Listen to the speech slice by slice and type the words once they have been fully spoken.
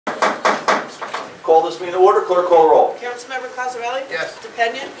call this meeting to order. Clerk, call the roll. Councilmember Cosarelli? Yes.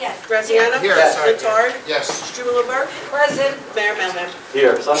 DePena? Yes. Graziano? Here, Yes. sorry. Nattari? Yes. Strumelob? Present. Mayor Melham.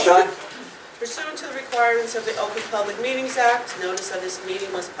 Here. Sunshine? Pursuant to the requirements of the Open Public Meetings Act, notice of this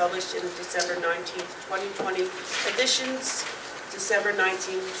meeting was published in the December 19th, 2020 editions, December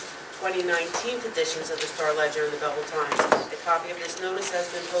 19th, 2019 editions of the Star Ledger and the Belleville Times. A copy of this notice has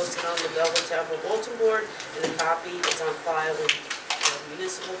been posted on the Belleville Town Hall bulletin board, and a copy is on file in the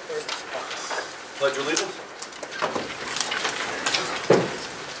municipal clerk's office. Pledge allegiance.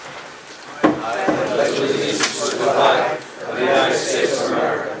 I pledge allegiance to the flag of the United States of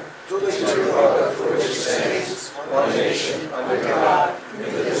America, to the republic for which it stands, one nation, under God,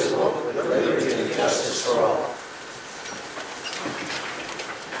 indivisible, with liberty and justice for all.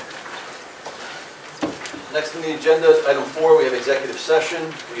 Next on the agenda, item 4, we have executive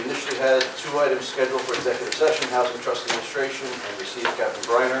session. We initially had 2 items scheduled for executive session, Housing Trust Administration and Receive Captain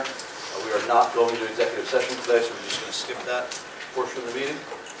Briner. We are not going to executive session today, so we're just going to skip that portion of the meeting.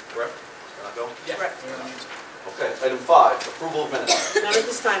 Correct? We're not going? Yeah. Correct. Okay, item 5, approval of minutes. None at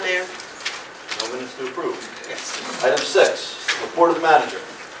this time, Mayor. No minutes to approve. Yes. Item 6, report of the manager. Is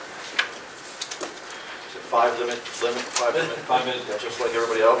it 5 limit, 5 minutes? 5 minutes, just like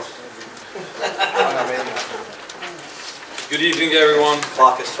everybody else. Good evening, everyone.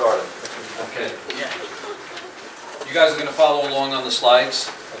 Clock is started. Okay. You guys are going to follow along on the slides,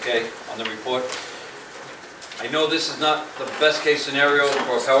 okay, on the report. I know this is not the best case scenario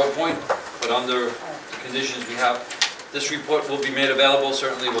for a PowerPoint, but under the conditions we have, this report will be made available.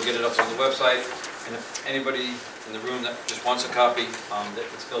 Certainly, we'll get it up on the website. And if anybody in the room that just wants a copy, that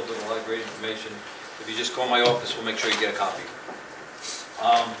it's filled with a lot of great information, if you just call my office, we'll make sure you get a copy.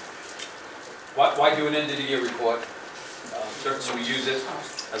 Why do an end-of-the-year report? Certainly we use it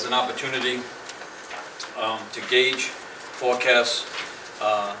as an opportunity to gauge forecasts.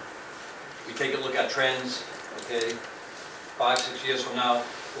 We take a look at trends, okay? 5, 6 years from now,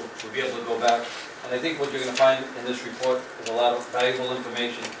 we'll be able to go back. And I think what you're going to find in this report is a lot of valuable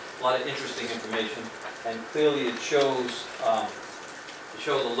information, a lot of interesting information, and clearly it shows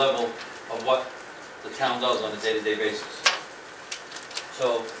the level of what the town does on a day-to-day basis.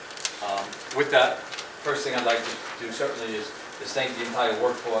 So, with that, first thing I'd like to do certainly is thank the entire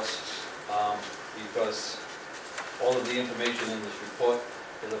workforce because all of the information in this report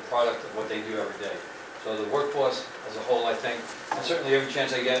is a product of what they do every day. So the workforce as a whole, I think, and certainly every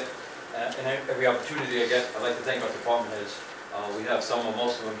chance I get and every opportunity I get, I'd like to thank our department heads. We have some or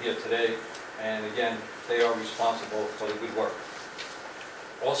most of them here today, and again, they are responsible for the good work.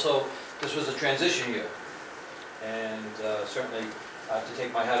 Also, this was a transition year, and certainly I have to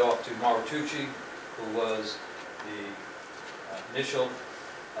take my hat off to Mauro Tucci, who was the initial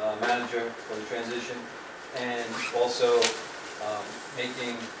manager for the transition, and also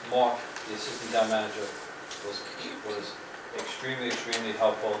making Mark the assistant town manager was extremely, extremely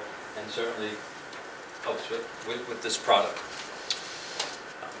helpful, and certainly helps with this product.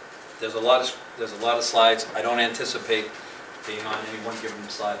 There's a lot of slides. I don't anticipate being on any one given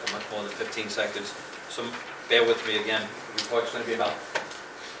slide for much more than 15 seconds. So bear with me again. The report's going to be about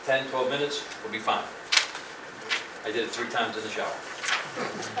 10, 12 minutes. We'll be fine. I did it 3 times in the shower.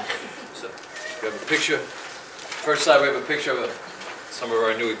 So we have a picture. First slide, we have a picture of some of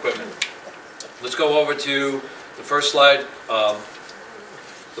our new equipment. Let's go over to the first slide,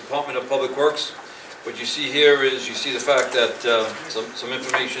 Department of Public Works. What you see here is you see the fact that some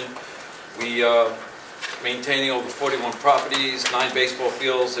information. We are maintaining over 41 properties, 9 baseball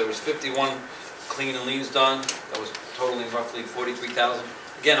fields. There was 51 clean and leans done. That was totaling roughly 43,000.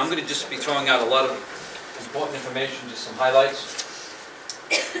 Again, I'm going to just be throwing out a lot of important information, just some highlights.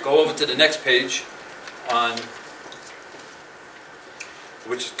 Go over to the next page on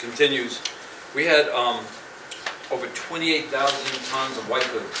which continues. We had over 28,000 tons of white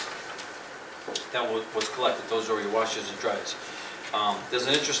goods that was collected. Those are your washers and dryers. There's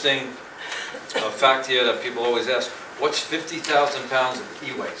an interesting fact here that people always ask, what's 50,000 pounds of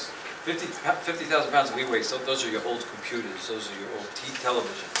e-waste? 50,000 pounds of e-waste, those are your old computers, those are your old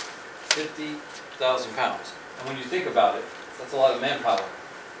television. 50,000 pounds. And when you think about it, that's a lot of manpower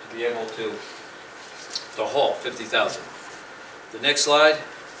to be able to haul 50,000. The next slide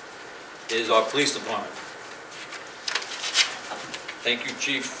is our police department. Thank you,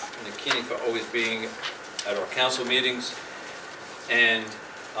 Chief Nakini, for always being at our council meetings. And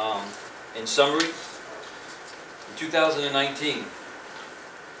in summary, in 2019,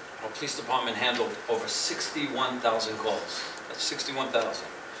 our police department handled over 61,000 calls. That's 61,000.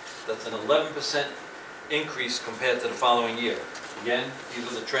 That's an 11% increase compared to the following year. Again, these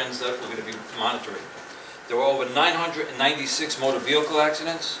are the trends that we're going to be monitoring. There were over 996 motor vehicle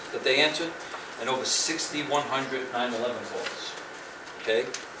accidents that they answered, and over 6,100 911 calls. Okay?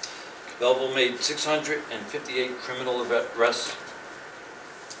 Belleville made 658 criminal arrests,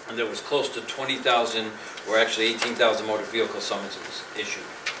 and there was close to 20,000, or actually 18,000 motor vehicle summonses issued.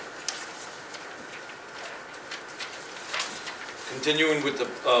 Continuing with the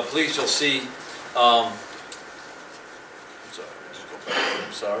police, you'll see, I'm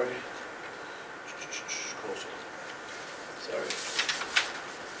sorry. Closer. Sorry.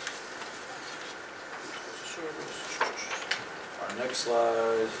 Our next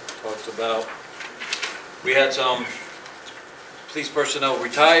slide talks about, we had some police personnel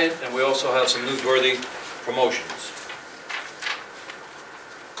retired, and we also have some newsworthy promotions.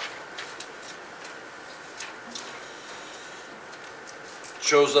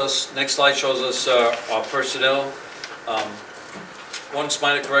 Shows us, next slide shows us our personnel. One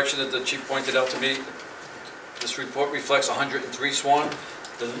minor correction that the chief pointed out to me. This report reflects 103 sworn.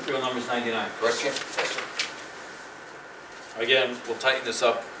 The real number is 99, correct, Chief? Yes, sir. Again, we'll tighten this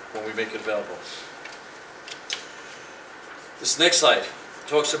up when we make it available. This next slide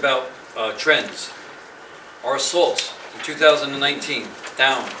talks about trends. Our assaults in 2019,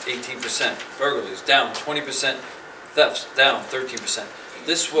 down 18%. Burglaries, down 20%. Thefts, down 13%.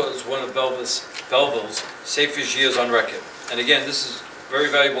 This was one of Belleville's safest years on record. And again, this is very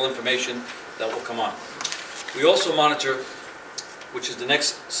valuable information that will come on. We also monitor, which is the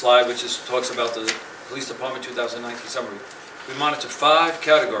next slide, which talks about the Police Department 2019 summary. We monitor 5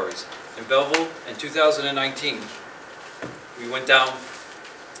 categories. In Belleville, in 2019, we went down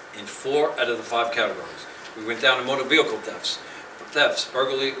in 4 out of the 5 categories. We went down in motor vehicle thefts,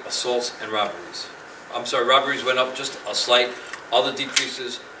 burglary, assaults, and robberies. I'm sorry, robberies went up just a slight. Other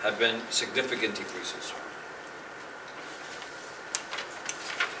decreases have been significant decreases.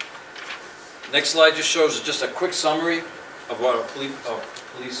 Next slide just shows just a quick summary of what our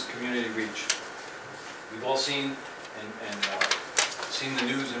police community reach. We've all seen seen the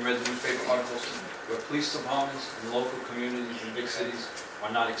news and read the newspaper articles where police departments in local communities in big cities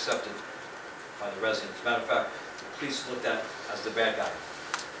are not accepted by the residents. As a matter of fact, the police looked at as the bad guy.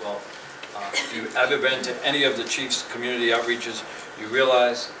 Well, if you've ever been to any of the chief's community outreaches, you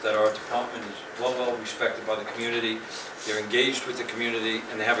realize that our department is well respected by the community. They're engaged with the community,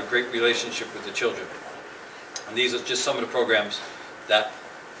 and they have a great relationship with the children. And these are just some of the programs that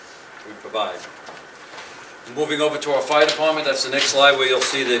we provide. Moving over to our fire department, that's the next slide where you'll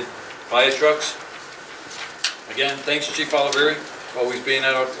see the fire trucks. Again, thanks Chief Oliveri for always being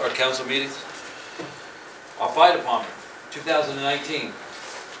at our council meetings. Our fire department, 2019.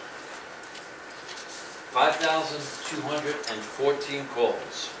 5,214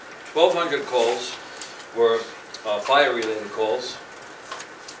 calls. 1,200 calls were fire-related calls.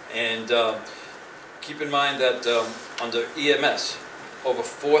 And keep in mind that under EMS, over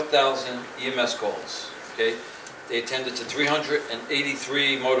 4,000 EMS calls. Okay, they attended to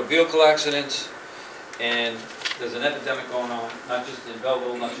 383 motor vehicle accidents, and there's an epidemic going on, not just in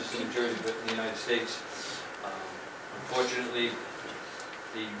Belleville, not just in New Jersey, but in the United States. Unfortunately,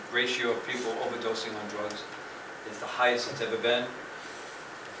 the ratio of people overdosing on drugs is the highest it's ever been.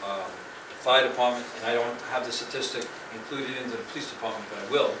 The fire department, and I don't have the statistic included into the police department, but I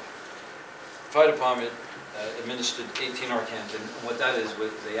will. The fire department administered 18 Narcans, and what that is,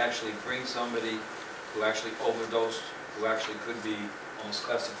 they actually bring somebody who actually overdosed, who actually could be almost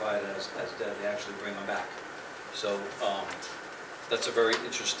classified as dead. They actually bring them back. So that's a very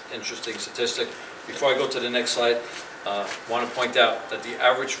interesting statistic. Before I go to the next slide, I want to point out that the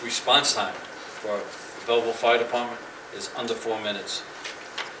average response time for the Belleville Fire Department is under 4 minutes.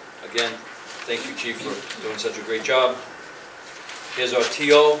 Again, thank you, Chief, for doing such a great job. Here's our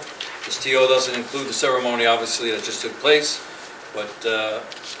TO. This TO doesn't include the ceremony, obviously, that just took place, but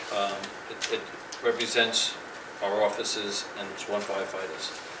it represents our officers and its 1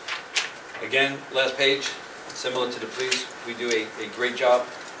 firefighters. Again, last page, similar to the police, we do a great job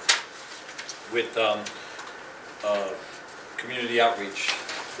with community outreach.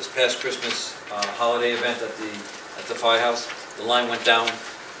 This past Christmas holiday event at the firehouse, the line went down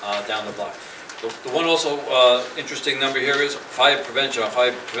the block. The one also interesting number here is fire prevention. Our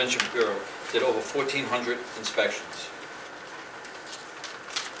Fire Prevention Bureau did over 1,400 inspections.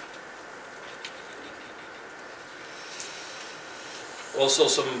 Also,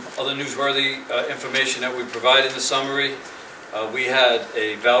 some other newsworthy information that we provide in the summary. We had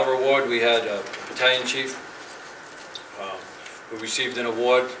a Valor Award. We had a battalion chief who received an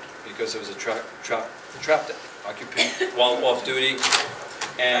award because it was a trapped occupant while off duty.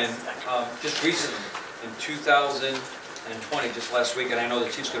 And just recently, in 2020, just last week, and I know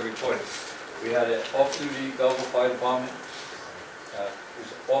the chief's going to report it, we had an off-duty Belleville Fire Department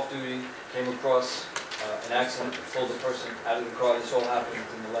who's off duty, came across an accident, pulled the person out of the car. This all happened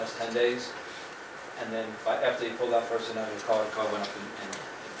within the last 10 days. And then after he pulled that person out of the car went up in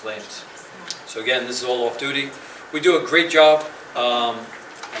flames. So again, this is all off duty. We do a great job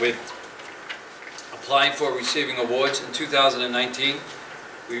with applying for receiving awards. In 2019,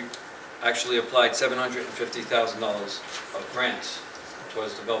 we actually applied $750,000 of grants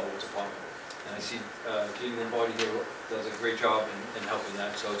towards the Belleville Department. And I see Jeannie Lombardi here does a great job in helping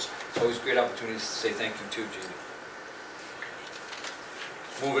that. So it's always great opportunities to say thank you to Jeannie.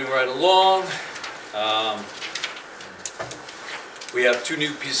 Moving right along. We have two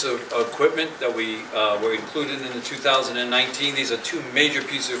new pieces of equipment that we were included in the 2019. These are two major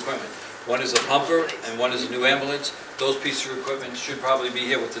pieces of equipment. One is a pumper and one is a new ambulance. Those pieces of equipment should probably be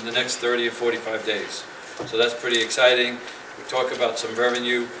here within the next 30 or 45 days. So that's pretty exciting. We talk about some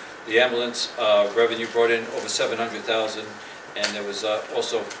revenue. The ambulance revenue brought in over $700,000, and there was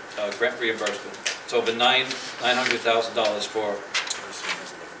also grant reimbursement. It's over $900,000 for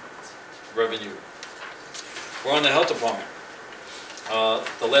revenue. We're on the health department.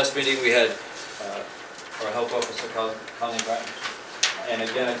 The last meeting we had our health officer, Colleen Bratton, and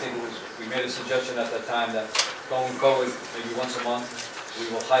again, I think we made a suggestion at that time that going forward, maybe once a month, we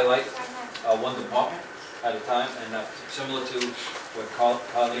will highlight one department at a time, and similar to what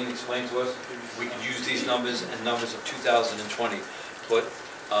Colleen explained to us, we could use these numbers and numbers of 2020. But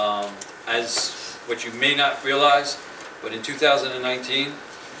as what you may not realize, but in 2019,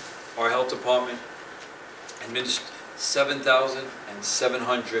 our health department administered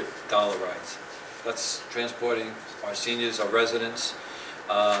 7,700 dollar rides. That's transporting our seniors, our residents.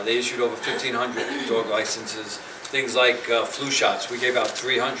 They issued over 1,500 dog licenses. Things like flu shots. We gave out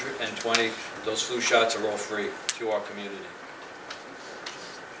 320. Those flu shots are all free to our community.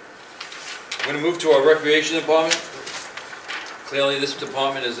 We're going to move to our recreation department. Clearly, this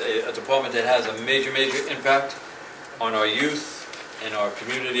department is a department that has a major impact on our youth and our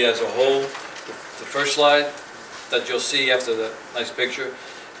community as a whole. The first slide that you'll see after the nice picture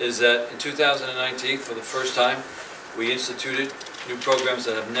is that in 2019, for the first time, we instituted new programs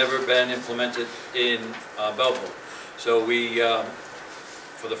that have never been implemented in Belleville. So we,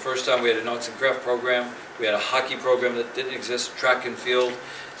 for the first time, we had an arts and craft program, we had a hockey program that didn't exist, track and field,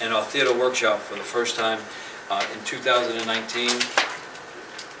 and our theater workshop for the first time in 2019.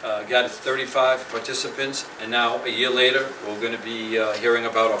 Got 35 participants, and now a year later, we're going to be hearing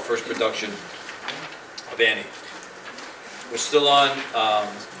about our first production of Annie. We're still on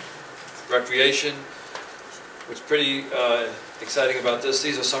recreation. What's pretty exciting about this,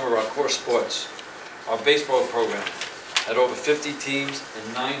 these are some of our core sports. Our baseball program had over 50 teams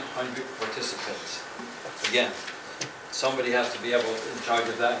and 900 participants. Again, somebody has to be able in charge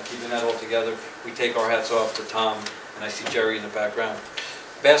of that and keeping that all together. We take our hats off to Tom, and I see Jerry in the background.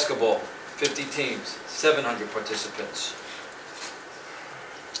 Basketball, 50 teams, 700 participants.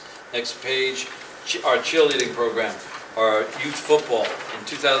 Next page, our cheerleading program. Our youth football in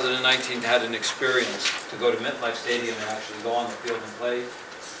 2019 had an experience to go to MetLife Stadium and actually go on the field and play.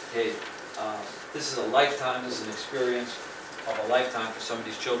 Okay, this is a lifetime, this is an experience of a lifetime for some of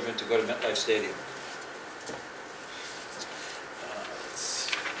these children to go to MetLife Stadium.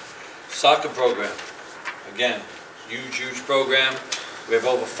 Soccer program, again, huge program. We have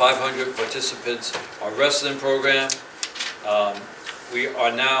over 500 participants. Our wrestling program, we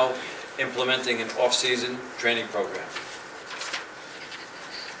are now implementing an off-season training program.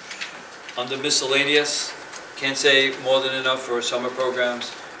 Under miscellaneous, can't say more than enough for our summer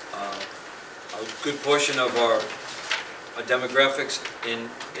programs. A good portion of our demographics in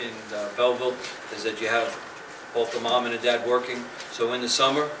Belleville is that you have both the mom and the dad working. So in the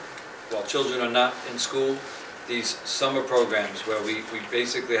summer, while children are not in school, these summer programs where we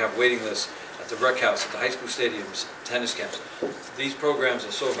basically have waiting lists at the rec house, at the high school stadiums, tennis camps. These programs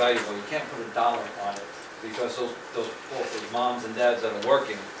are so valuable. You can't put a dollar on it because those moms and dads that are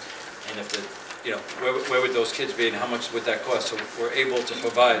working, and if the, you know, where would those kids be and how much would that cost? So we're able to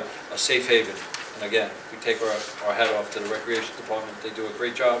provide a safe haven. And again, we take our hat off to the recreation department. They do a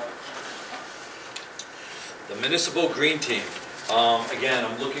great job. The municipal green team. Again,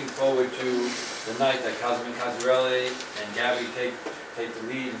 I'm looking forward to the night that Councilman Cazarelli and Gabby take the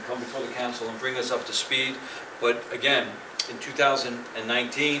lead and come before the council and bring us up to speed. But again, in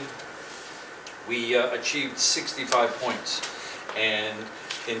 2019, we achieved 65 points. And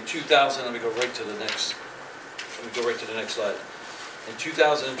in 2000, let me go right to the next slide. In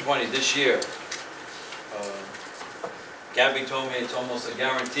 2020, this year, Gabby told me it's almost a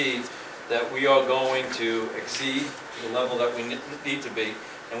guarantee that we are going to exceed the level that we need to be,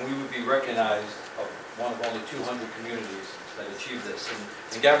 and we would be recognized one of only 200 communities that achieved this.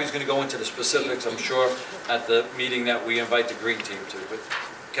 And Gabby's going to go into the specifics, I'm sure, at the meeting that we invite the green team to. But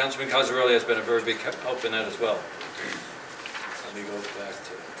Councilman Cosarelli has been a very big help in that as well. Let me go back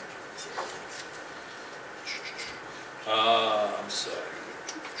to... I'm sorry.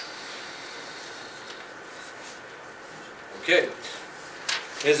 Okay.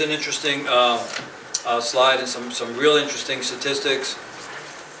 Here's an interesting slide and some real interesting statistics.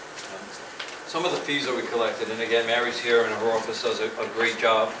 Some of the fees that we collected, and again, Mary's here and her office does a great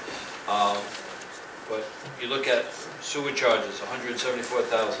job. But you look at sewer charges,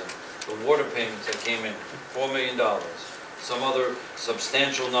 $174,000. The water payments that came in, $4 million. Some other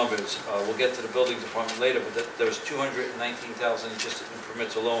substantial numbers. We'll get to the building department later, but there's $219,000 just in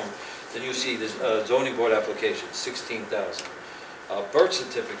permits alone. Then you see this zoning board application, $16,000. Birth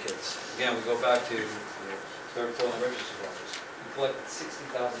certificates. Again, we go back to the third floor in the registrar's office. We collected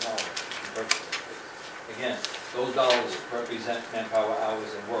 $60,000 in birth certificates. Again, those dollars represent manpower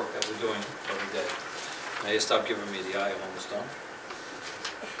hours and work that we're doing every day. Now you stop giving me the eye, I'm almost done.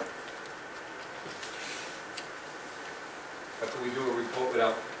 After we do a report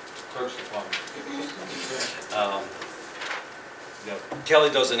without the clerk's department. Kelly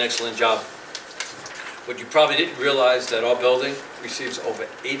does an excellent job. But you probably didn't realize that our building receives over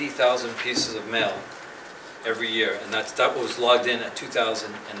 80,000 pieces of mail every year, and that was logged in at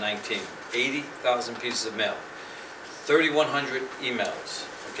 2019. 80,000 pieces of mail. 3,100 emails,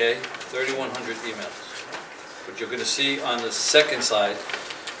 okay? 3,100 emails. What you're going to see on the second slide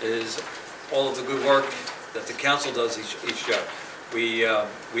is all of the good work that the council does each year. We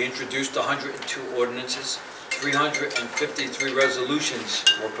introduced 102 ordinances, 353 resolutions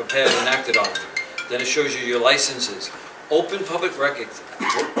were prepared and acted on. Then it shows you your licenses. Open Public Record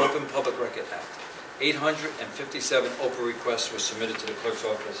Act. 857 open requests were submitted to the clerk's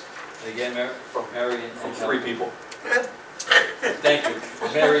office. And again, Mary and From Kelly. 3 people. Thank you.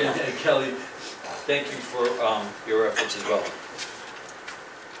 Mary and Kelly, thank you for your efforts as well.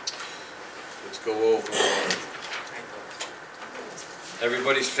 Let's go over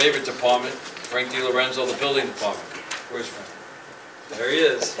everybody's favorite department, Frank DiLorenzo, the building department. Where's Frank? There he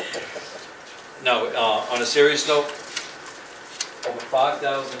is. Now, on a serious note, over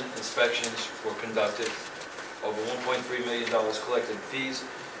 5,000 inspections were conducted, over $1.3 million collected in fees.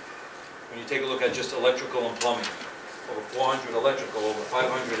 When you take a look at just electrical and plumbing, over 400 electrical, over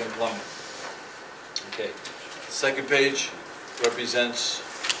 500 in plumbing. Okay, the second page represents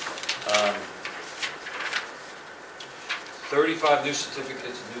 35 new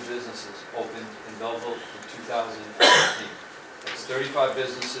certificates of new businesses opened in Belleville in 2018. That's 35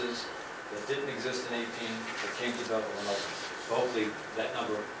 businesses that didn't exist in 18 that came to Belleville and opened. So hopefully that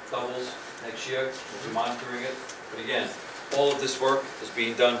number doubles next year. We'll be monitoring it. But again, all of this work is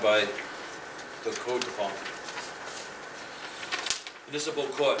being done by the code department. Municipal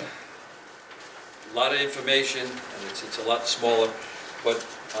court. A lot of information, and it's a lot smaller, but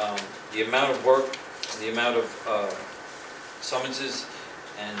the amount of work, the amount of summonses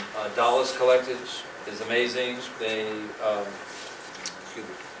and dollars collected is amazing. They, excuse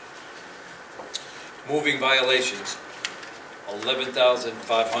me. Moving violations,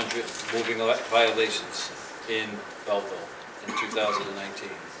 11,500 moving violations in Belleville in 2019.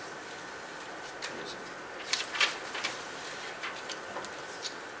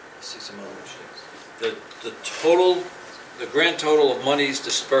 Let's see some other things. The grand total of monies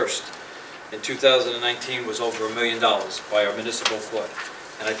dispersed in 2019 was over $1 million by our municipal court.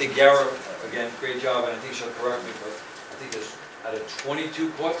 And I think Yara, again, great job, and I think she'll correct me, but I think there's out of 22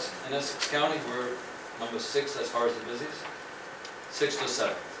 courts in Essex County, we're number 6 as far as the busiest. 6 to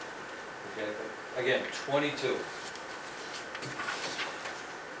 7. Okay, but again, 22.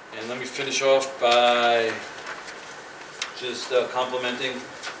 And let me finish off by just complimenting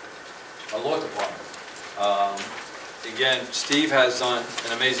our law department. Again, Steve has done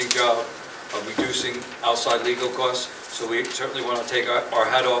an amazing job of reducing outside legal costs, so we certainly want to take our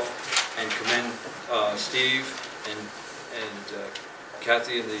hat off and commend Steve and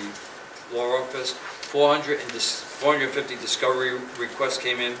Kathy in the law office. 450 discovery requests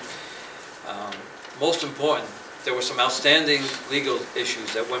came in. Most important, there were some outstanding legal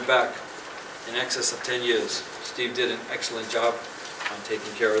issues that went back in excess of 10 years. Steve did an excellent job on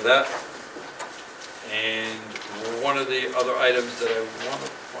taking care of that. And one of the other items that I want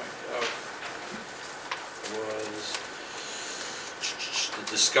to point out was the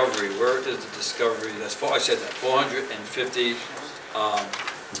discovery. Where is the discovery? That's I said that 450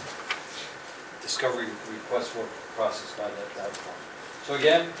 discovery requests were processed by that department. So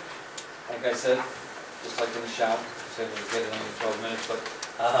again, like I said, just like in the shop, I said we'll get it under 12 minutes, but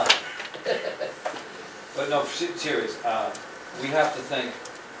But no, serious, we have to thank,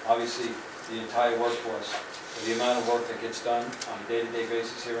 obviously, the entire workforce for the amount of work that gets done on a day-to-day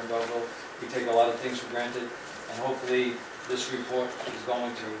basis here in Belleville. We take a lot of things for granted, and hopefully this report is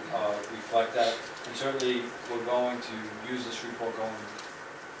going to reflect that. And certainly, we're going to use this report going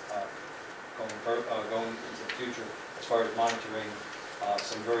into the future as far as monitoring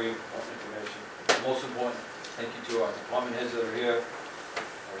some very important information. The most important, thank you to our department heads that are here,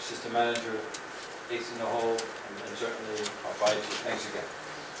 our assistant manager, Ace in the hole, and certainly our fire chief. Thanks again.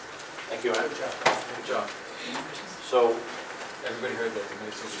 Thank you, Ann. Good job. Good job. So, Everybody heard that. The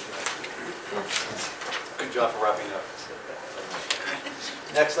minutes will be good job for wrapping up.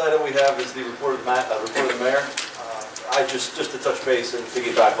 Next item we have is the report of the mayor. I just to touch base and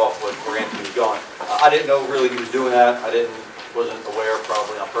piggyback off where Anthony was going. I didn't know really he was doing that. Wasn't aware,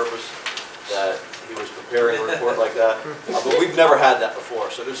 probably on purpose, that he was preparing a report like that. But we've never had that before.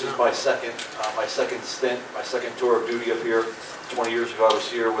 So this is my second stint, my second tour of duty up here. 20 years ago, I was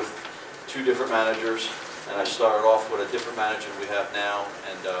here with 2 different managers, and I started off with a different manager than we have now,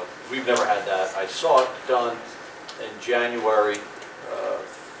 and we've never had that. I saw it done in January.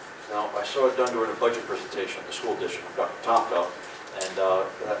 I saw it done during a budget presentation at the school district, Dr. Tomko, and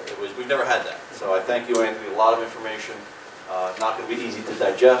we've never had that. So I thank you, Anthony. A lot of information, not going to be easy to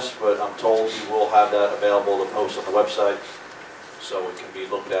digest, but I'm told you will have that available to post on the website, so it can be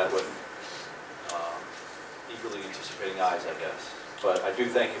looked at with eagerly anticipating eyes, I guess. But I do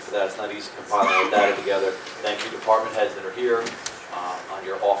thank you for that. It's not easy compiling all the data together. Thank you, department heads that are here on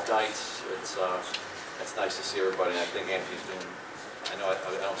your off nights. It's nice to see everybody. And I think Anthony's doing. I know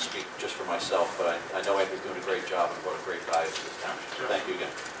I don't speak just for myself, but I know Anthony's doing a great job and what a great value to this township. So thank you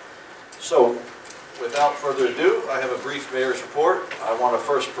again. So, without further ado, I have a brief mayor's report. I want to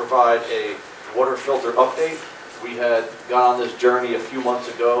first provide a water filter update. We had gone on this journey a few months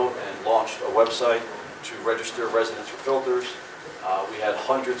ago and launched a website to register residents for filters. We had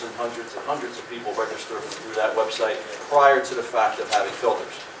hundreds and hundreds and hundreds of people register through that website prior to the fact of having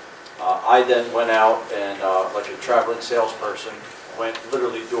filters. I then went out and, like a traveling salesperson, went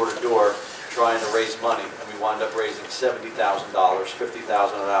literally door to door trying to raise money, and we wound up raising $70,000. $50,000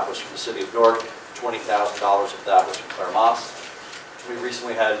 of that was from the city of Newark, $20,000 of that was from Claremont. We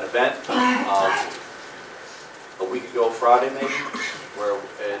recently had an event a week ago, Friday maybe, where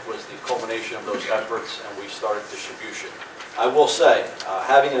it was the culmination of those efforts, and we started distribution. I will say,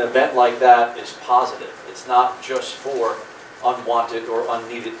 having an event like that is positive. It's not just for unwanted or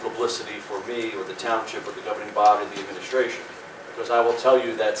unneeded publicity for me or the township or the governing body, the administration. Because I will tell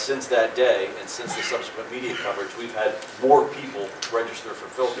you that since that day and since the subsequent media coverage, we've had more people register for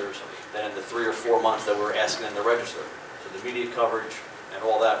filters than in the 3 or 4 months that we were asking them to register. So the media coverage and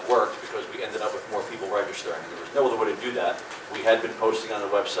all that worked because we ended up with more people registering. There was no other way to do that. We had been posting on the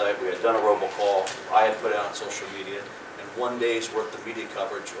website, we had done a robocall, I had put it on social media, and 1 day's worth of media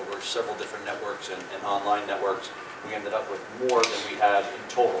coverage over several different networks and online networks, we ended up with more than we had in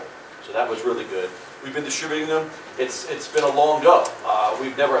total. So that was really good. We've been distributing them. It's been a long go.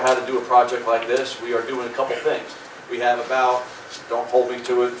 We've never had to do a project like this. We are doing a couple things. We have about, don't hold me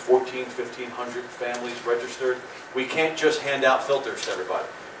to it, 1,500 families registered. We can't just hand out filters to everybody.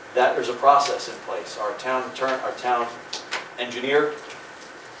 There's a process in place. Our town engineer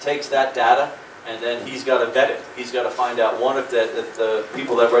takes that data, and then he's got to vet it. He's got to find out, one, if the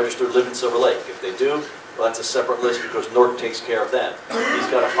people that registered live in Silver Lake. If they do, well, that's a separate list because Norton takes care of them.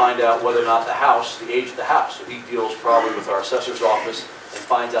 He's got to find out whether or not the house, the age of the house. So he deals probably with our assessor's office and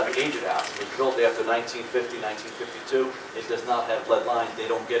finds out the age of the house. It was built after 1950, 1952. It does not have lead lines. They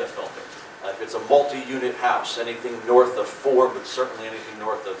don't get a filter. If it's a multi-unit house, anything north of 4, but certainly anything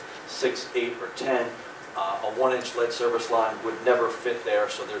north of 6, 8, or 10, a 1-inch lead service line would never fit there,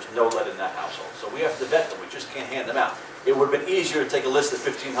 so there's no lead in that household. So we have to vet them. We just can't hand them out. It would have been easier to take a list of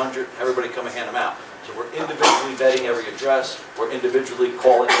 1,500, everybody come and hand them out. So we're individually vetting every address, we're individually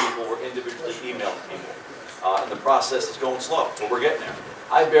calling people, we're individually emailing people. And the process is going slow, but we're getting there.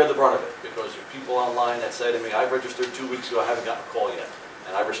 I bear the brunt of it because there are people online that say to me, I registered 2 weeks ago, I haven't gotten a call yet.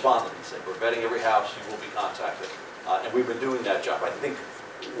 And I responded and said, we're vetting every house, you will be contacted. And we've been doing that job. I think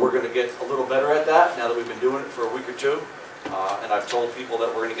we're going to get a little better at that now that we've been doing it for a week or two. And I've told people that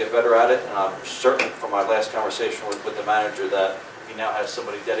we're going to get better at it. And I'm certain from my last conversation with the manager that he now has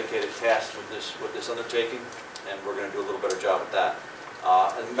somebody dedicated tasked with this undertaking, and we're going to do a little better job at that.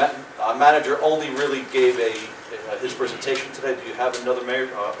 Our manager only really gave his presentation today. Do you have another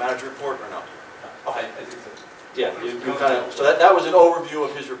manager report or no? Okay. Yeah, you kind of, so that was an overview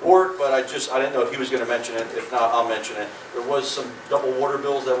of his report, but I didn't know if he was going to mention it. If not, I'll mention it. There was some double water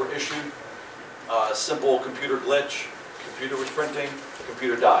bills that were issued. Simple computer glitch. Computer was printing. The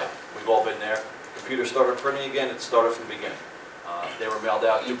computer died. We've all been there. computer started printing again, it started from the beginning. They were mailed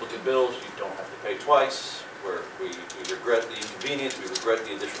out duplicate bills, you don't have to pay twice. We regret the inconvenience, we regret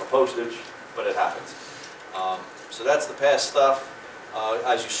the additional postage, but it happens. So that's the past stuff.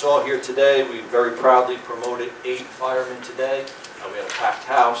 As you saw here today, we very proudly promoted 8 firemen today. We had a packed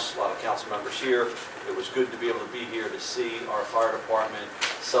house, a lot of council members here. It was good to be able to be here to see our fire department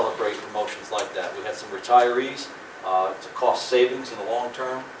celebrate promotions like that. We had some retirees. It's a cost savings in the long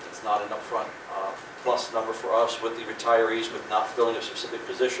term. It's not an upfront plus number for us with the retirees with not filling a specific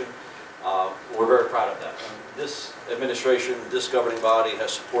position. We're very proud of that. And this administration, this governing body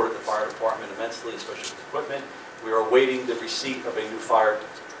has supported the fire department immensely, especially with equipment. We are awaiting the receipt of a new fire,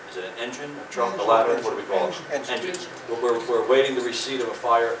 is it an engine, a truck, a ladder, what do we call it? Engine. We're awaiting the receipt of a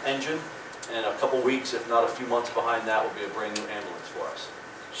fire engine, and a couple weeks, if not a few months behind that, will be a brand new ambulance for us.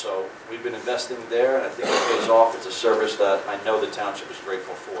 So we've been investing there, and I think it pays off. It's a service that I know the township is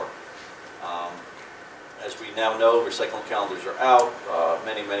grateful for. As we now know, recycling calendars are out.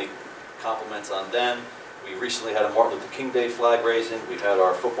 Many compliments on them. We recently had a Martin Luther King Day flag raising. We had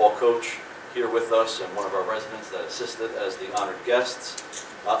our football coach here with us and one of our residents that assisted as the honored guests.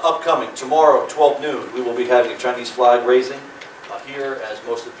 Upcoming, tomorrow, 12 noon, we will be having a Chinese flag raising here. As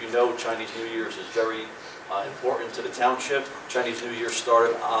most of you know, Chinese New Year's is very important to the township. Chinese New Year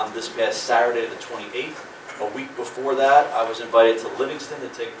started on this past Saturday, the 28th. A week before that, I was invited to Livingston to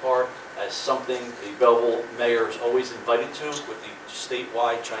take part as something the Belleville mayor is always invited to with the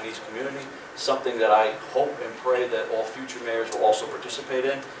statewide Chinese community, something that I hope and pray that all future mayors will also participate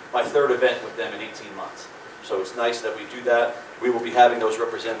in. My 3rd event with them in 18 months. So it's nice that we do that. We will be having those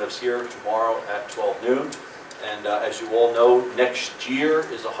representatives here tomorrow at 12 noon. And as you all know, next year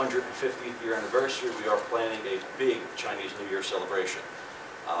is the 150th year anniversary. We are planning a big Chinese New Year celebration.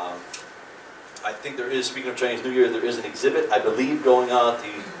 I think there is, speaking of Chinese New Year, there is an exhibit, I believe, going on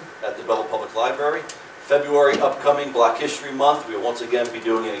at the Belleville Public Library. February, upcoming Black History Month, we will once again be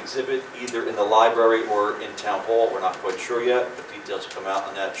doing an exhibit either in the library or in Town Hall. We're not quite sure yet, but details will come out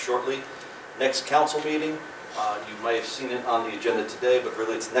on that shortly. Next council meeting, you may have seen it on the agenda today, but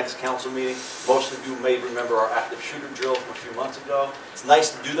really it's next council meeting. Most of you may remember our active shooter drill from a few months ago. It's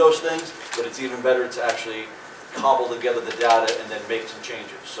nice to do those things, but it's even better to actually cobble together the data and then make some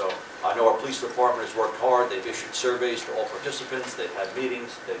changes. So I know our police department has worked hard. They've issued surveys to all participants. They've had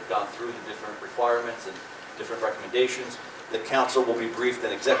meetings. They've gone through the different requirements and different recommendations. The council will be briefed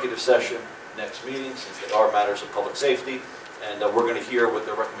in executive session next meeting since they are matters of public safety. And we're going to hear what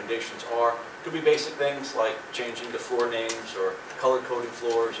their recommendations are. Could be basic things like changing the floor names or color coding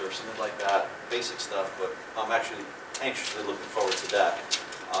floors or something like that. Basic stuff, but I'm actually anxiously looking forward to that.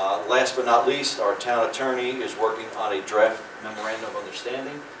 Last but not least, our town attorney is working on a draft memorandum of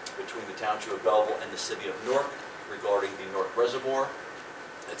understanding between the Township of Belleville and the City of Newark regarding the Newark Reservoir.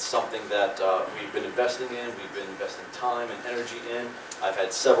 It's something that we've been investing in, we've been investing time and energy in. I've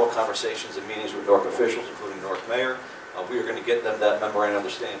had several conversations and meetings with Newark officials, including Newark Mayor. We are going to get them that memorandum of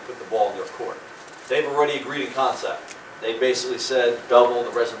understanding, put the ball in their court. They've already agreed in concept. They basically said, Belleville,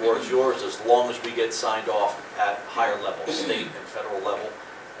 the reservoir is yours as long as we get signed off at higher levels, state and federal level.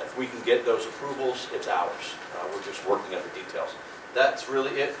 If we can get those approvals, it's ours. We're just working out the details. That's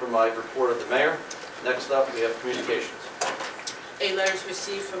really it for my report of the mayor. Next up, we have communications. A letter is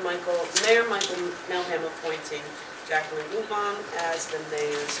received from Mayor Michael Melham appointing Jacqueline Gutmann as the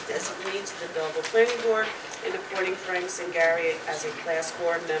mayor's designee to the Belleville Planning Board and appointing Frank Sangari as a Class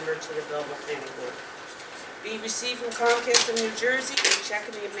 4 member to the Belleville Planning Board. Be received from Comcast of New Jersey a check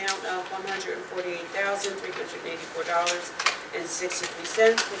in the amount of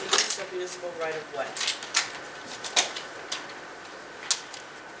 $148,384.63 for the use of municipal right-of-way.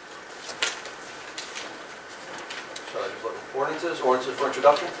 So I just look at ordinances for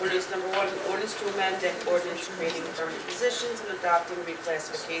introduction. Ordinance number 1, an ordinance to amend an ordinance creating permanent positions and adopting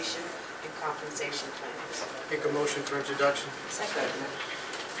reclassification and compensation plans. Make a motion for introduction. Second.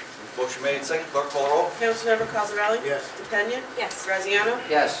 Motion made, second. Clerk, call the roll. Councilmember Cosarelli? Yes. DePena? Yes. Graziano?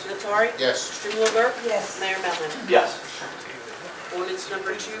 Yes. Nattari? Yes. Strumelberg? Yes. Mayor Melham? Yes. Ordinance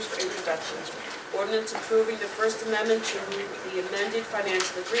number 2 for introduction. Ordinance approving the First Amendment to the amended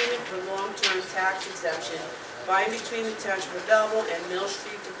financial agreement for long-term tax exemption by and between the Township of Belleville and Mill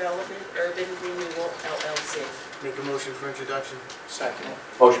Street Development Urban Renewal, LLC. Make a motion for introduction. Second.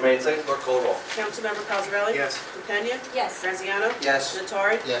 Motion made, second. Clerk, call the roll. Councilmember Cosarelli? Yes. DePena? Yes. Graziano? Yes.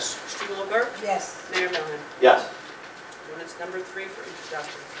 Nattari? Yes. Strumelberg? Yes. Mayor Melham? Yes. Ordinance number 3 for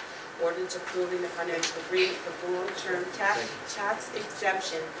introduction. Ordinance approving the financial agreement for long-term tax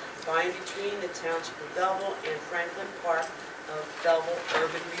exemption by and between the Township of Belleville and Franklin Park of Belleville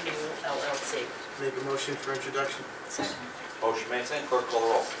Urban Renewal, LLC. Make a motion for introduction. Second. Motion made, second. Clerk call the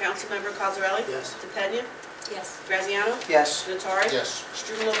roll. Councilmember Cosarelli? Yes. DePena? Yes. Graziano? Yes. Nattari? Yes.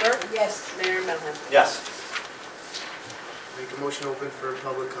 Strumelberg? Yes. Mayor Melham? Yes. Make a motion open for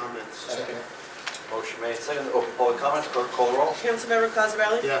public comments. Second. Motion made, second. Open public comments. Clerk call the roll. Councilmember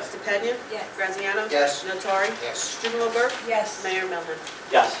Cosarelli? Yes. DePena? Yes. Graziano? Yes. Nattari? Yes. Strumelberg? Yes. Mayor Melham?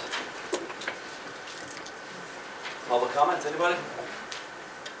 Yes. Public comments, anybody?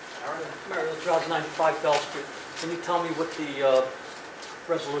 All right. Mayor, it's Route 95 Bell Street. Can you tell me what the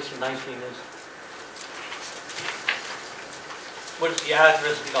resolution 19 is? What is the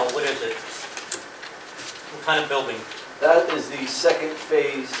address, what is it? What kind of building? That is the second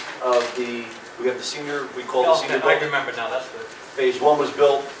phase of we have the senior, we call the senior Okay, I building. remember now, that's good. Phase 1 was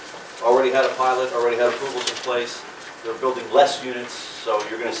built, already had a pilot, already had approvals in place. They're building less units, so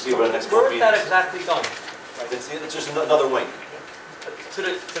you're going to see over the next couple Where of is that meetings. exactly going? It's just another wing. To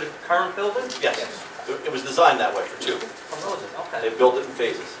the current building? Yes. It was designed that way for 2. Oh, was it? Okay. They built it in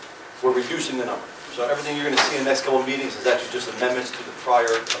phases. We're reducing the number. So everything you're going to see in the next couple of meetings is actually just amendments to the prior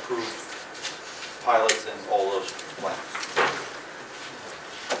approved pilots and all those plans.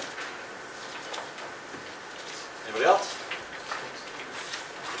 Anybody else?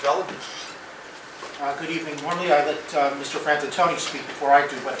 Mr. Sheldon? Good evening. Normally I let Mr. Frantantoni speak before I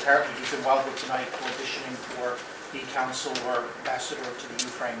do, but apparently he's in Wildwood tonight auditioning for the consul or ambassador to the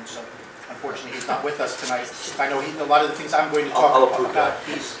Ukraine, so unfortunately he's not with us tonight. I know a lot of the things I'm going to I'll talk approve about,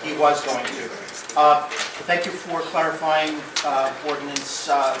 he was going to. Thank you for clarifying ordinance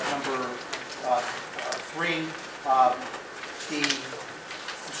number 3.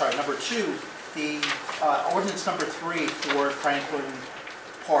 Number 2, the ordinance number 3 for Franklin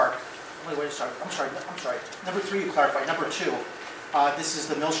Park. I'm sorry. Number 3 you clarified. Number 2, this is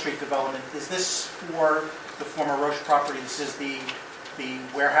the Mill Street development. Is this for the former Roche property? This is the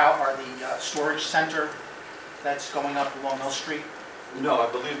warehouse or the storage center that's going up along Mill Street? No,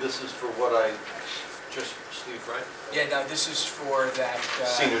 I believe this is for what I just, Steve, right? Yeah, no, this is for that...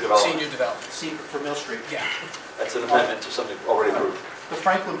 Senior development. Senior development. See, for Mill Street. Yeah. That's an amendment to something already approved. The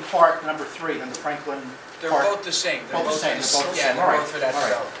Franklin Park, number 3, then the Franklin They're Park. both the same. Both the same, they're both the Yeah, same. they're All right, both for that all right.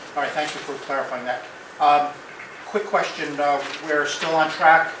 development. All right, thank you for clarifying that. Quick question, we're still on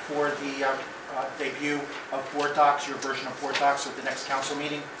track for the debut of board docs, your version of board docs at the next council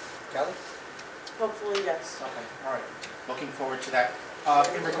meeting? Kelly? Hopefully, yes. Okay, all right, looking forward to that.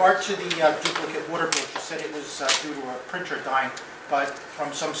 In regard to the duplicate water bills, you said it was due to a printer dying, but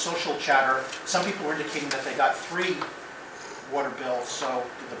from some social chatter, some people were indicating that they got 3 water bills, so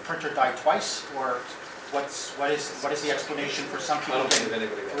did the printer die twice, or what is the explanation for some people getting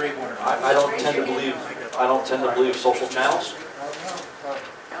 3 water bills? I don't tend to believe social channels.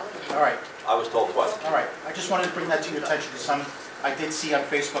 All right, I was told twice. all right. I just wanted to bring that to your attention, because I did see on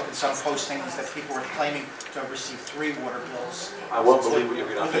Facebook and some postings that people were claiming to have received 3 water bills. I won't believe what you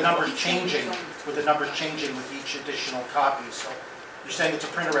read on With the Facebook. numbers changing with each additional copy. So you're saying it's a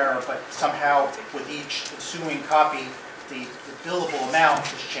printer error, but somehow with each ensuing copy, the billable amount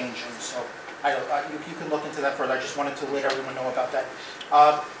is changing. So you can look into that further. I just wanted to let everyone know about that.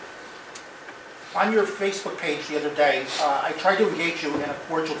 On your Facebook page the other day, I tried to engage you in a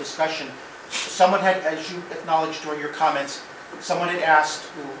cordial discussion. Someone had, as you acknowledged during your comments, someone had asked,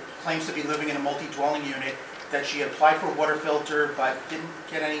 who claims to be living in a multi-dwelling unit, that she had applied for a water filter but didn't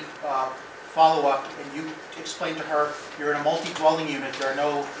get any follow-up, and you explained to her, you're in a multi-dwelling unit, there are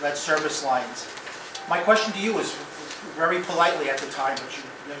no lead service lines. My question to you is, very politely at the time, but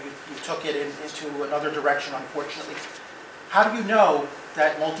you took it into another direction, unfortunately. How do you know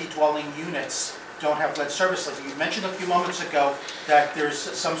that multi-dwelling units don't have lead service lines? You mentioned a few moments ago that there's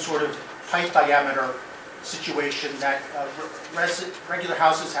some sort of pipe diameter situation, that regular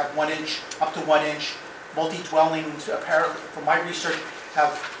houses have 1 inch, up to 1 inch. Multi-dwellings, apparently, from my research,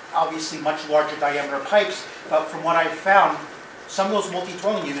 have obviously much larger diameter pipes, but from what I've found, some of those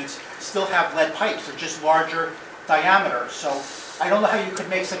multi-dwelling units still have lead pipes. They're just larger diameter. So I don't know how you could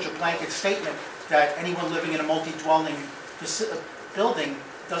make such a blanket statement that anyone living in a multi-dwelling building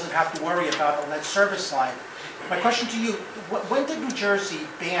doesn't have to worry about a lead service line. My question to you, when did New Jersey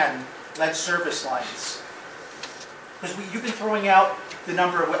ban lead service lines? Because you've been throwing out the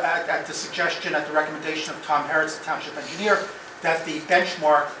number at the suggestion, at the recommendation of Tom Harris, the township engineer, that the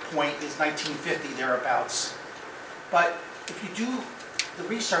benchmark point is 1950 thereabouts. But if you do the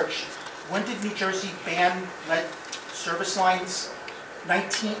research, when did New Jersey ban lead service lines? Not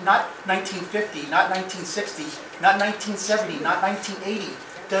 1950, not 1960, not 1970, not 1980.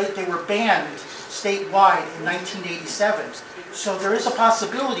 They were banned statewide in 1987. So there is a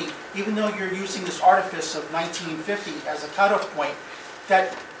possibility, even though you're using this artifice of 1950 as a cutoff point,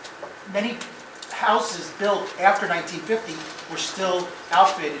 that many houses built after 1950 were still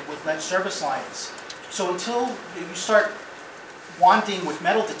outfitted with lead service lines. So until you start wanting with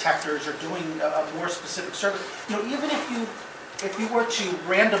metal detectors or doing a more specific service, even if you were to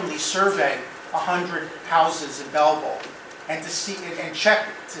randomly survey 100 houses in Belleville and check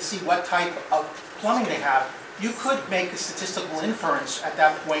to see what type of plumbing they have, you could make a statistical inference at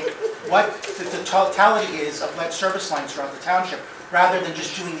that point what the totality is of lead service lines throughout the township, rather than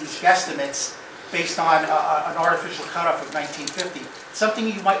just doing these guesstimates based on an artificial cutoff of 1950. Something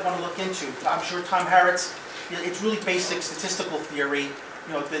you might want to look into. I'm sure Tom Harris, it's really basic statistical theory.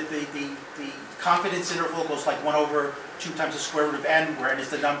 The confidence interval goes like 1 over 2 times the square root of n, where n is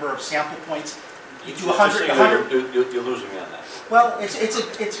the number of sample points. You do 100. You're losing me on that. Well,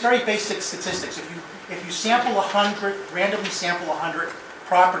 it's very basic statistics. If you sample 100, randomly sample 100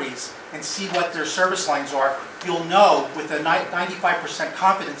 properties and see what their service lines are, you'll know with a 95%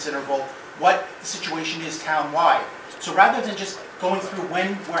 confidence interval what the situation is town-wide. So rather than just going through when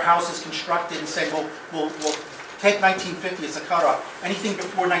were houses constructed and saying, well, we'll take 1950 as a cutoff. Anything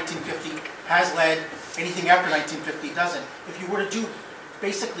before 1950 has lead, anything after 1950 doesn't. If you were to do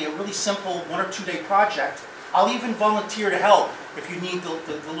basically a really simple 1 or 2 day project, I'll even volunteer to help if you need the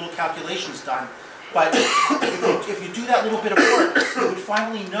little calculations done. But if you do that little bit of work, you would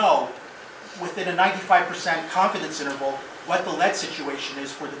finally know within a 95% confidence interval what the lead situation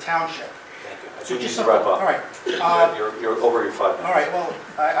is for the township. Thank you. I So do need just to wrap up. All right. You're over your 5 minutes. All right, well,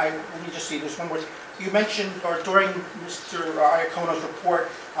 let me just see, there's one more. You mentioned, or during Mr. Iacono's report,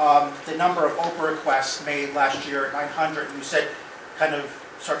 the number of OPA requests made last year at 900, and you said, kind of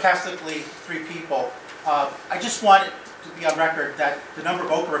sarcastically, 3 people. I just want it to be on record that the number of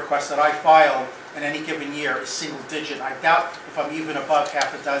OPA requests that I file in any given year is single digit. I doubt if I'm even above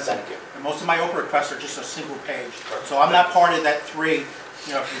half a dozen. Thank you. And most of my OPA requests are just a single page. So I'm not part of that 3, if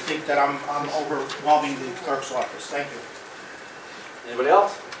you think that I'm overwhelming the clerk's office. Thank you. Anybody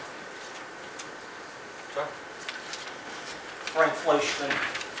else? Sir? Frank Fleischman,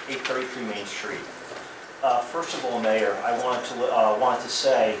 833 Main Street. First of all, Mayor, I wanted to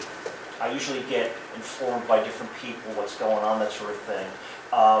say, I usually get informed by different people what's going on, that sort of thing.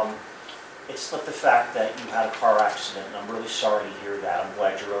 It's not the fact that you had a car accident, and I'm really sorry to hear that. I'm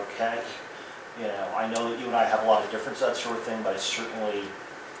glad you're okay. I know that you and I have a lot of differences, that sort of thing, but I certainly,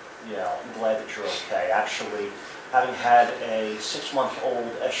 I'm glad that you're okay. Actually, having had a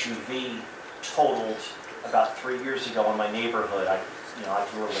 6-month-old SUV totaled about 3 years ago in my neighborhood, I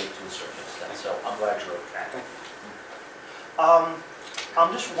can relate to a certain extent, so I'm glad you're okay.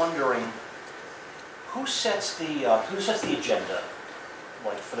 I'm just wondering, who sets the agenda,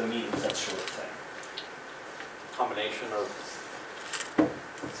 like for the meetings, that sort of thing? Combination of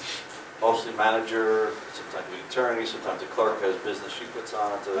mostly manager, sometimes the attorney, sometimes the clerk has business she puts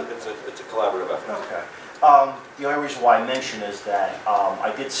on. It's a collaborative effort. Okay. The only reason why I mention is that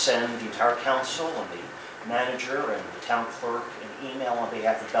I did send the entire council and the manager and the town clerk an email on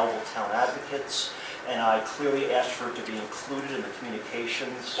behalf of Belleville Town Advocates, and I clearly asked for it to be included in the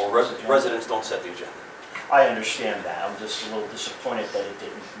communications. Well, residents don't set the agenda. I understand that. I'm just a little disappointed that it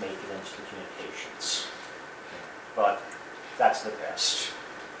didn't make it into the communications. But that's the best.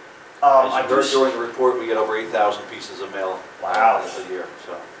 As you heard during the report, we get over 8,000 pieces of mail a year.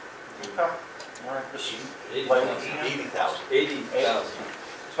 So. Okay. All right. Just 80,000. 80,000. I was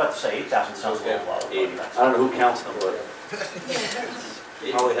about to say 8,000 sounds a little low. 80. I don't know who counts them, but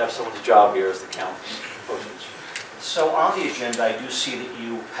probably have someone's job here is to count postage. So on the agenda, I do see that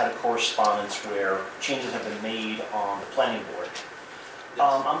you had a correspondence where changes have been made on the planning board.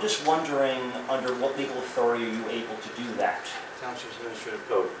 Yes. I'm just wondering, under what legal authority are you able to do that? Township's Administrative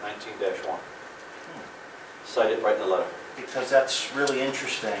Code, 19-1. Cite it right in the letter. Because that's really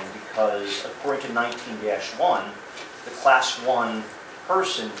interesting, because according to 19-1, the Class 1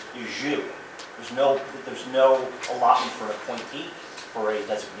 person is you. There's no allotment for an appointee, for a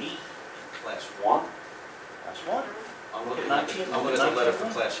designee. Class 1? Class 1. I'm looking Look at at 19 the letter for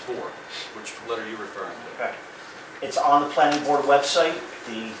 19. Class 4. Which letter are you referring to? Okay. It's on the planning board website,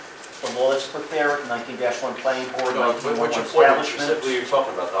 the law that's put there, 19-1 planning board, No, 19-1 which appointment establishment. specifically you're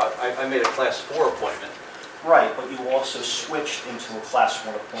talking about, though? I made a Class 4 appointment. Right, but you also switched into a Class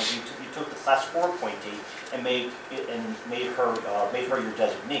 1 appointee. You took the Class 4 appointee and made her your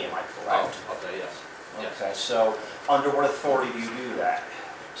designee, am I correct? Oh, okay, yes. Yes. Okay, so under what authority do you do that?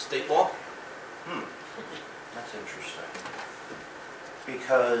 State law? That's interesting.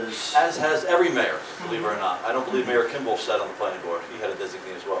 Because... As has every mayor, believe it or not. I don't believe Mayor Kimball sat on the planning board. He had a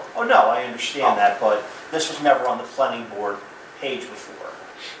designee as well. Oh, no, I understand that, but this was never on the planning board page before,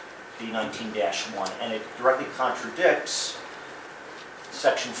 the 19-1, and it directly contradicts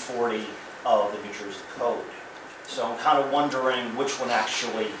Section 40 of the New Jersey Code. So I'm kind of wondering which one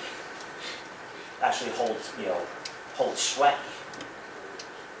actually holds, holds sway.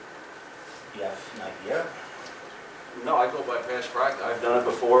 You have an idea? No, I go by past practice. I've done it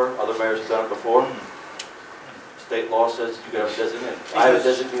before, other mayors have done it before. State law says you can have a designee. I have a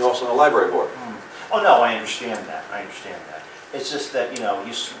designee also on the library board. Oh, no, I understand that, It's just that,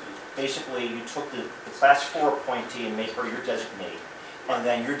 basically you took the class 4 appointee and made her your designee, and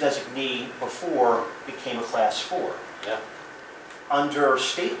then your designee before became a class 4. Yeah. Under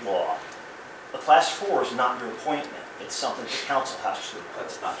state law, a class 4 is not your appointment. It's something the council has to do.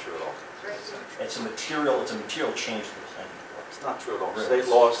 That's not true at all. It's a material change to the planning board. It's not true at all.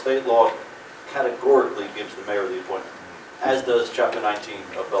 Really? State law categorically gives the mayor the appointment, as does Chapter 19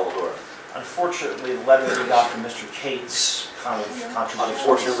 of Belleville. Unfortunately, the letter that we got from Mr. Cates kind of contradicts.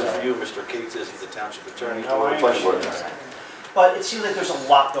 Unfortunately for you, Mr. Cates isn't the township attorney No, or I the planning board. understand that. But it seems like there's a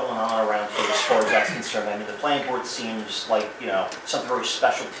lot going on around here as far as that's concerned. I mean, the planning board seems like, something very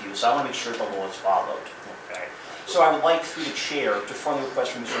special to you, so I want to make sure the law is followed. Okay. So I would like, through the chair, to formally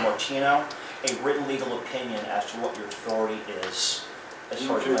request from Mr. Martino a written legal opinion as to what your authority is as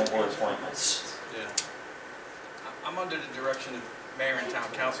far as planning board appointments. Yeah. I'm under the direction of mayor and town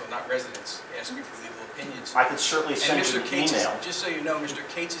council, not residents, asking for legal opinions. I could certainly And send you Mr. an Cates, email. just so you know, Mr.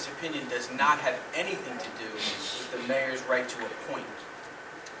 Cates' opinion does not have anything to do with the mayor's right to appoint.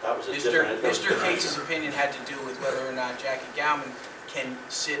 That was a different... Mr. Cates' opinion had to do with whether or not Jackie Gowman can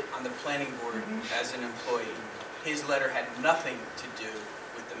sit on the planning board as an employee. His letter had nothing to do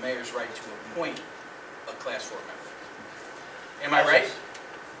with the mayor's right to appoint a class 4 member. Am I right?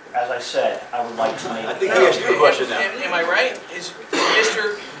 As I said, I would like to make... I think he asked you a question now. Am I right?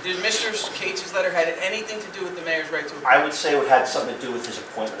 Did Mr. Cates' letter had anything to do with the mayor's right to appoint? I would say it had something to do with his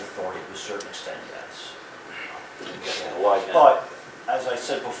appointment authority to a certain extent, yes. Why now? But, as I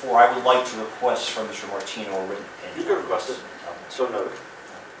said before, I would like to request from Mr. Martino a written opinion. You can request it. So noted.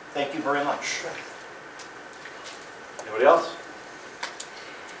 Thank you very much. Anybody else?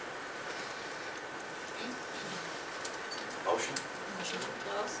 Motion?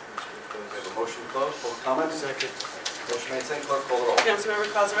 We have a motion to close. Public comment? Second. Motion made, second. Clerk, call the roll. Councilmember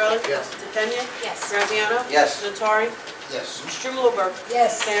Cosarelli? Yes. DePena? Yes. Graziano? Yes. Nattari? Yes. Strumelberg?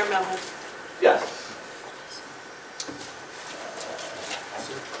 Yes. Mayor Melham? Yes.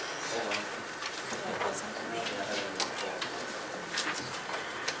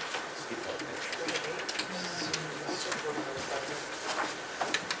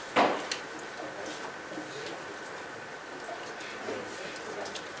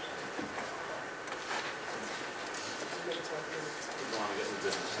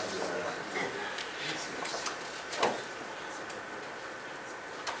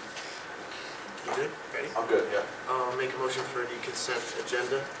 You good? Ready? I'm good, yeah. Make a motion for the consent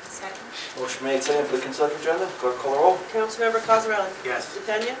agenda. Second. Motion made, second for the consent agenda. Clerk, call the roll. Councilmember Cosarelli? Yes.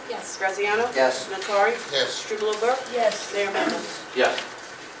 DePena? Yes. Graziano? Yes. Nattari? Yes. Strumelberg? Yes. Mayor Melham? Yes.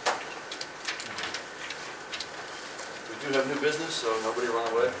 We do have new business, so nobody run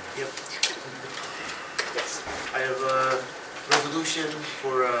away. Yep. Yes. I have a resolution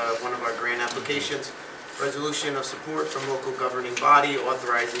for one of our grant applications. Resolution of support from local governing body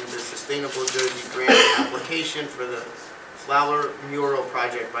authorizing the Sustainable Jersey Grant application for the flower mural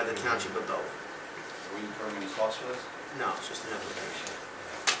project by the Township of Belleville. Are we incurring any costs for this? No, it's just an application.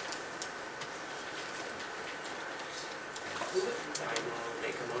 I will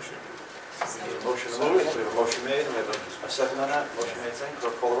make a motion. We need a motion to move it. We have a motion made, and we have a second on that. Motion made, second.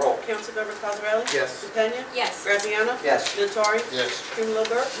 Clerk, call the roll. Councilmember Cosarelli? Yes. DePena? Yes. Graziano? Yes. Nattari? Yes.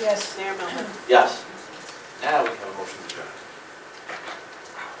 Strumelberg? Yes. Mayor Melham? Yes. Now we can have a motion to adjourn.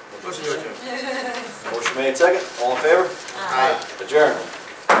 Motion to adjourn. Motion made, second. All in favor? Aye. Adjourned.